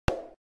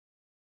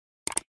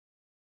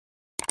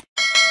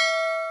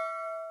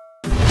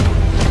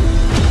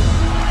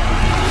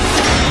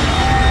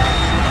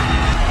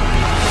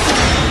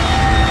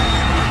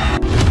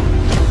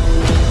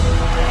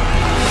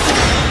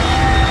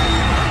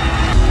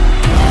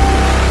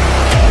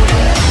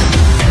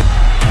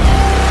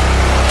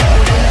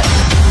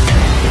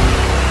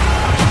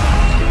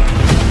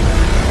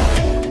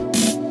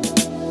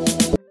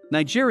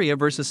Nigeria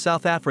vs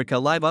South Africa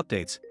live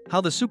updates, how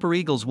the Super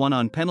Eagles won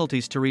on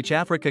penalties to reach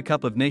Africa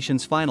Cup of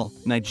Nations final.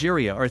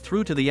 Nigeria are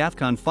through to the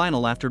AFCON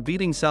final after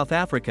beating South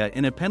Africa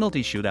in a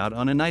penalty shootout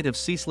on a night of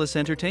ceaseless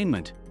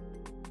entertainment.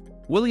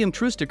 William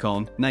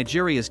Troost-Ekong,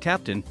 Nigeria's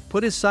captain,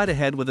 put his side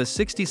ahead with a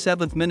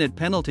 67th-minute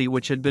penalty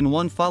which had been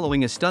won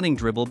following a stunning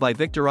dribble by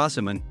Victor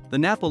Osimhen. The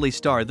Napoli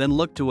star then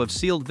looked to have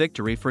sealed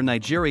victory for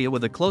Nigeria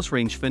with a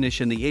close-range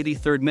finish in the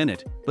 83rd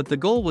minute, but the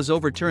goal was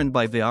overturned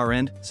by VAR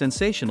and,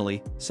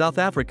 sensationally, South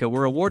Africa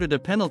were awarded a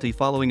penalty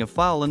following a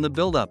foul in the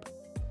build-up.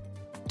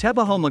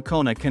 Teboho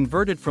Makona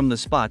converted from the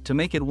spot to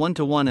make it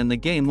 1-1 and the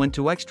game went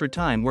to extra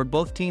time where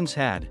both teams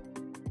had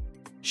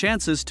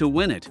chances to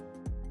win it.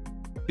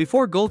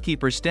 Before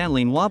goalkeeper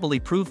Stanley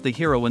Nwabali proved the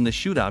hero in the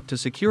shootout to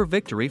secure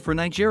victory for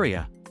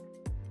Nigeria.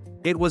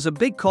 It was a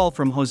big call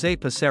from Jose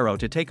Peseiro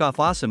to take off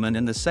Osimhen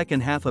in the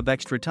second half of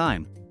extra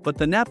time, but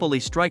the Napoli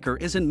striker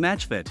isn't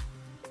match fit.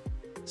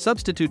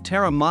 Substitute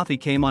Taram Mafi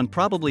came on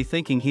probably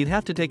thinking he'd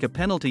have to take a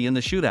penalty in the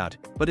shootout,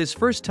 but his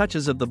first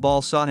touches of the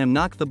ball saw him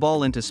knock the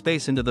ball into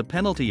space into the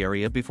penalty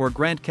area before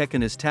Grant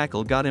Kekana's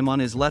tackle got him on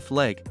his left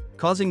leg,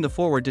 causing the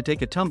forward to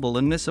take a tumble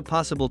and miss a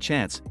possible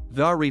chance.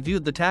 VAR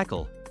reviewed the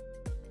tackle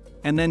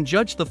and then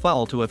judged the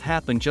foul to have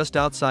happened just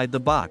outside the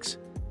box.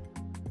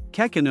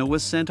 Kekana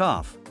was sent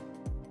off.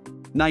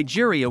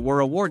 Nigeria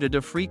were awarded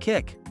a free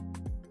kick.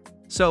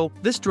 So,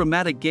 this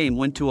dramatic game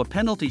went to a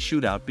penalty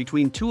shootout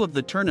between two of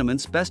the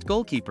tournament's best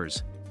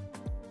goalkeepers.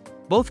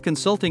 Both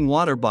consulting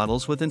water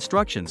bottles with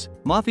instructions,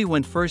 Mafi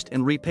went first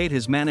and repaid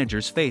his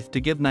manager's faith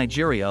to give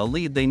Nigeria a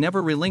lead they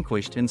never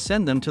relinquished and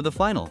send them to the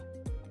final.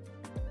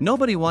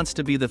 Nobody wants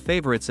to be the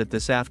favorites at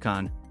this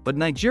AFCON, but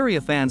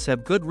Nigeria fans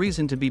have good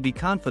reason to be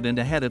confident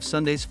ahead of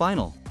Sunday's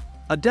final.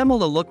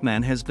 Ademola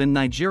Lookman has been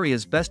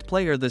Nigeria's best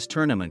player this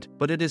tournament,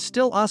 but it is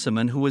still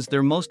Osimhen who is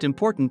their most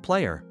important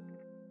player.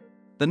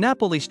 The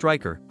Napoli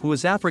striker, who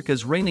is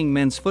Africa's reigning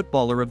men's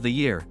footballer of the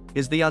year,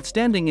 is the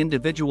outstanding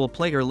individual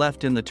player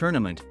left in the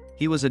tournament.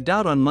 He was a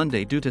doubt on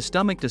Monday due to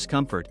stomach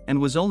discomfort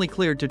and was only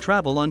cleared to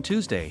travel on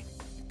Tuesday.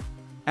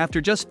 After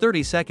just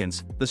 30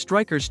 seconds, the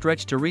striker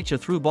stretched to reach a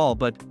through ball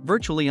but,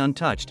 virtually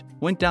untouched,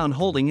 went down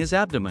holding his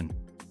abdomen.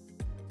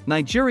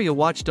 Nigeria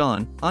watched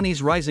on,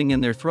 unease rising in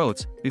their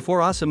throats, before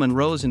Osimhen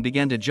rose and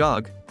began to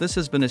jog. This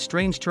has been a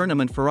strange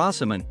tournament for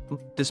Osimhen, who,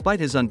 despite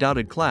his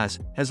undoubted class,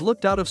 has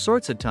looked out of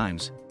sorts at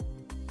times.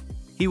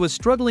 He was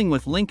struggling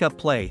with link-up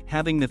play,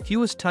 having the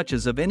fewest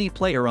touches of any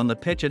player on the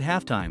pitch at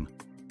halftime.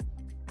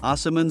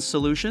 Osimhen's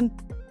solution?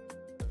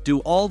 Do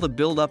all the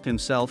build-up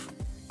himself?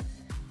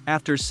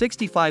 After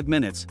 65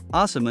 minutes,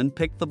 Osimhen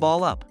picked the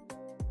ball up.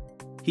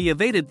 He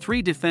evaded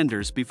 3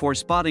 defenders before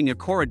spotting a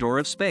corridor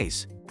of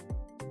space.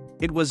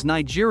 It was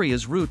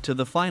Nigeria's route to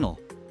the final.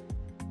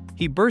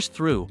 He burst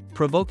through,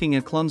 provoking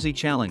a clumsy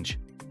challenge.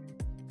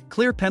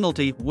 Clear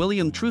penalty,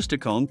 William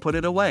Troost-Ekong put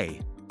it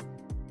away.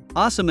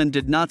 Osimhen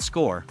did not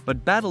score,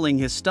 but battling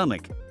his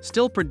stomach,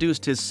 still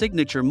produced his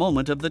signature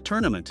moment of the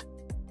tournament.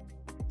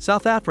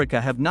 South Africa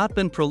have not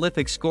been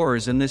prolific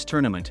scorers in this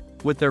tournament,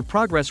 with their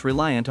progress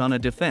reliant on a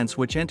defense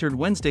which entered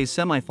Wednesday's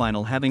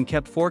semi-final having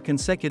kept 4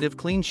 consecutive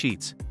clean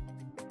sheets.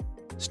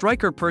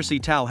 Striker Percy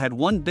Tau had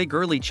one big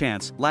early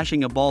chance,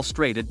 lashing a ball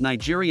straight at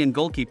Nigerian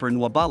goalkeeper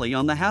Nwabali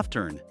on the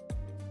half-turn.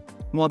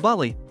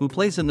 Nwabali, who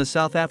plays in the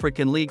South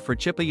African League for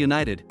Chippa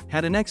United,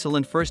 had an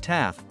excellent first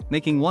half,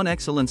 making one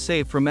excellent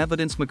save from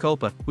Evidence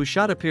Makopa, whose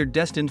shot appeared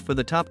destined for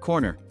the top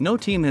corner. No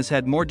team has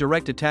had more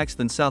direct attacks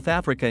than South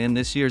Africa in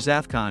this year's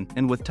AFCON,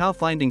 and with Tau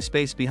finding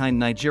space behind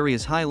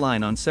Nigeria's high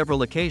line on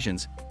several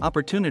occasions,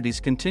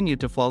 opportunities continued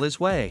to fall his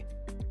way.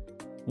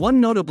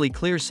 One notably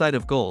clear sight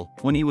of goal,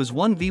 when he was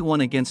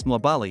 1v1 against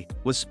Nwabali,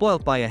 was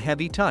spoilt by a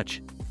heavy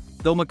touch.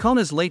 Though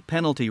Makona's late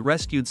penalty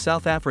rescued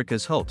South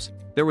Africa's hopes,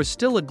 there was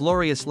still a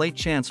glorious late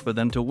chance for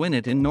them to win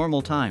it in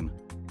normal time.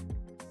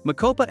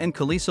 Makopa and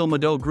Kaliso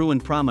Mado grew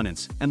in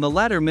prominence, and the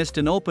latter missed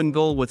an open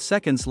goal with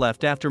seconds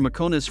left after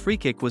Makona's free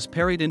kick was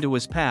parried into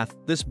his path.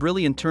 This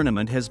brilliant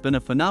tournament has been a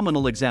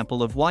phenomenal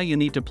example of why you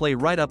need to play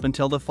right up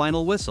until the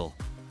final whistle.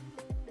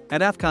 At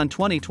AFCON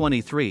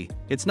 2023,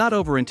 it's not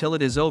over until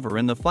it is over,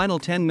 and the final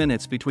 10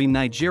 minutes between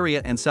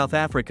Nigeria and South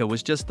Africa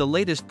was just the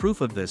latest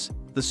proof of this.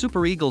 The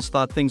Super Eagles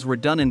thought things were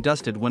done and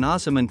dusted when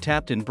Osimhen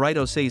tapped in Bright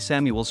Osei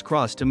Samuel's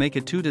cross to make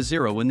it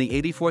 2-0 in the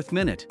 84th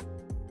minute.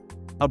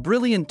 A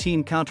brilliant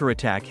team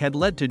counterattack had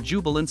led to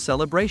jubilant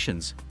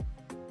celebrations.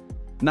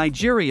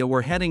 Nigeria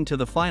were heading to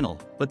the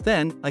final, but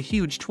then, a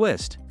huge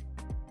twist.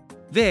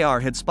 VAR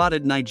had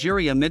spotted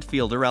Nigeria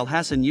midfielder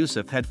Al-Hassan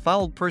Yusuf had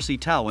fouled Percy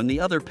Tau in the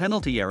other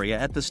penalty area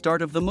at the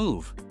start of the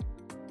move.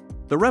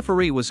 The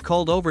referee was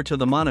called over to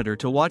the monitor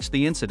to watch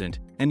the incident,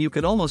 and you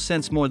could almost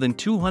sense more than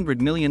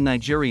 200 million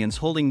Nigerians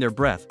holding their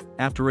breath.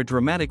 After a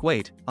dramatic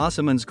wait,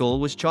 Osimhen's goal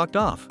was chalked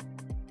off.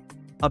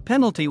 A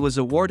penalty was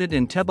awarded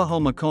and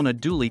Teboho Makona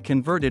duly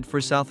converted for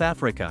South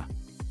Africa.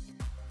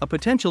 A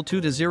potential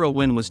 2-0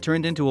 win was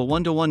turned into a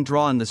 1-1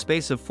 draw in the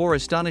space of 4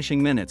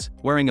 astonishing minutes.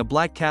 Wearing a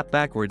black cap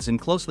backwards and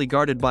closely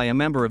guarded by a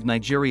member of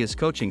Nigeria's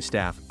coaching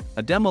staff,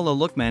 Ademola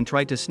Lookman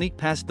tried to sneak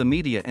past the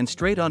media and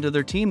straight onto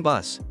their team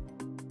bus.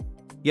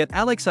 Yet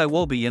Alex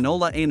Iwobi and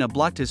Ola Aina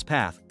blocked his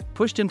path,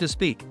 pushed him to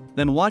speak,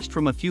 then watched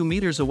from a few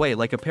meters away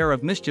like a pair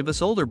of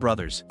mischievous older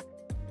brothers.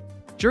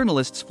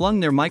 Journalists flung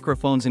their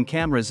microphones and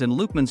cameras in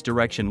Lukman's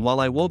direction while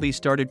Iwobi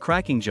started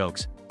cracking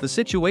jokes. The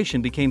situation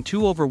became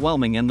too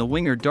overwhelming and the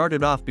winger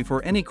darted off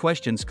before any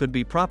questions could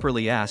be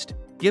properly asked,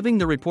 giving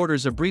the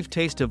reporters a brief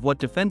taste of what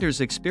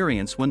defenders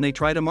experience when they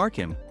try to mark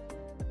him.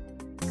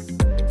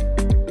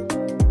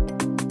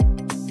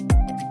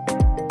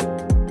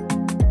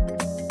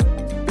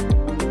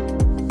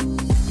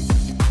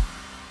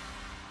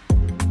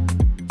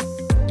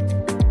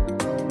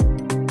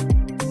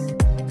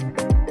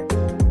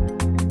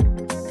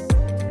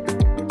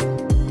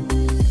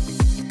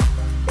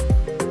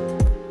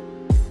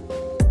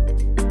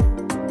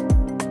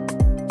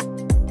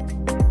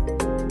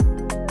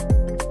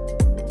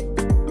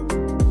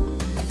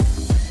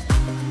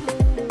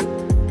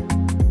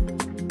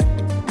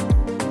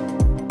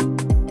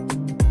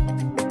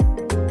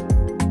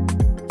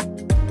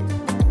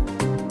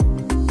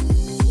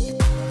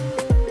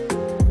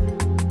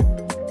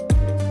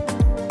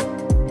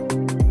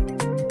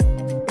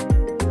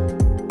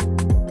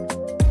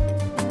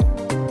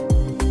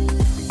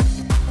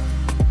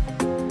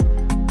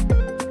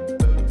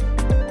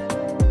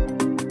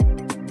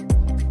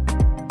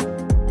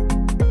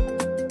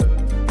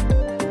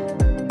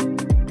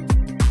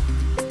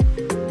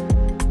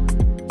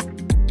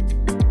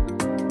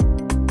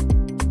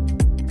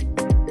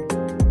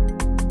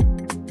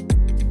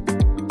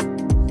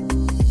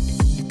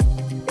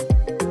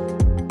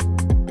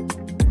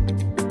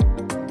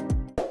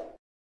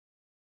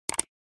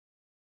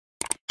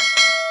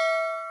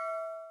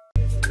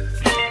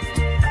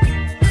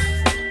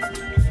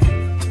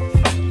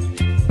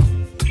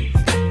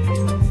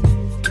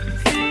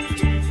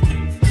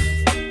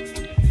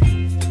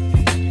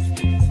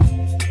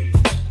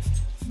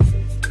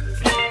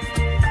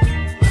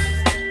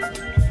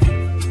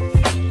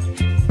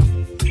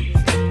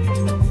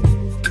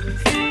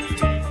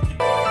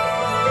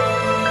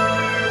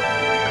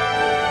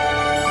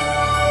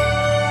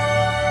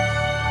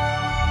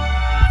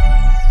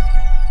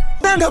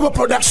 Ngabo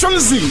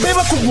Productions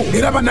beba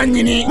kugugira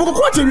bananyini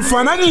mukukwata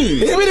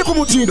ebifananyi ebiri ku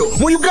mutindo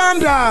mu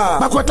Uganda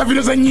bakwata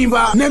video za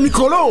nyimba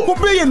n'emikolo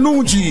kubeye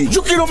nungi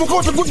jukiro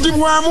mukoto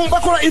kudibwamu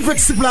bakola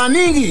effects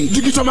planning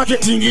digital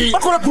marketing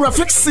bakola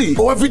graphics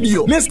owa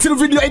video ne still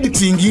video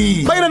editing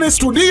bayina ne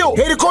studio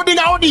recording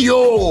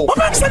audio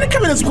babakisana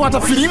kamera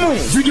zikwata filimu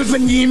video za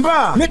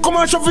nyimba ne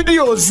commercial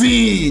videos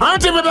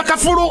ante beba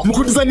kafulu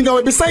mukudesigninga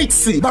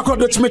websites bakola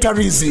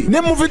documentaries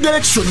ne movie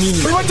direction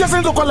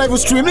bajazenzo kwa live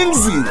streamings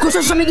ku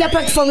social media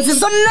platforms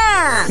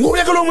zonna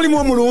ngobyakala omulimu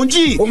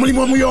omulungi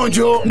omulimu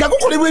omuyonjo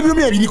ngakukolebwa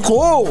ebyumi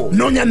ebiriko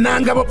nonya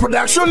Ngabo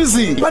Productions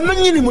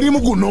bananyini mulimu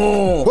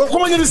guno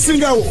okumanya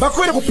bisingawo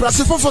bakwere ku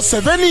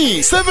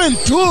 +447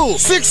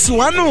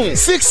 7261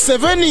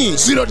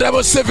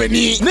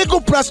 67077 ne ku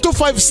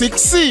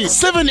 +256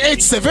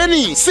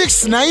 787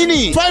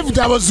 69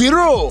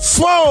 500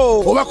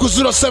 4 oba ku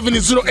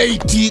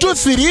 0708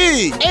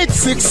 23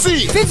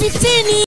 86 15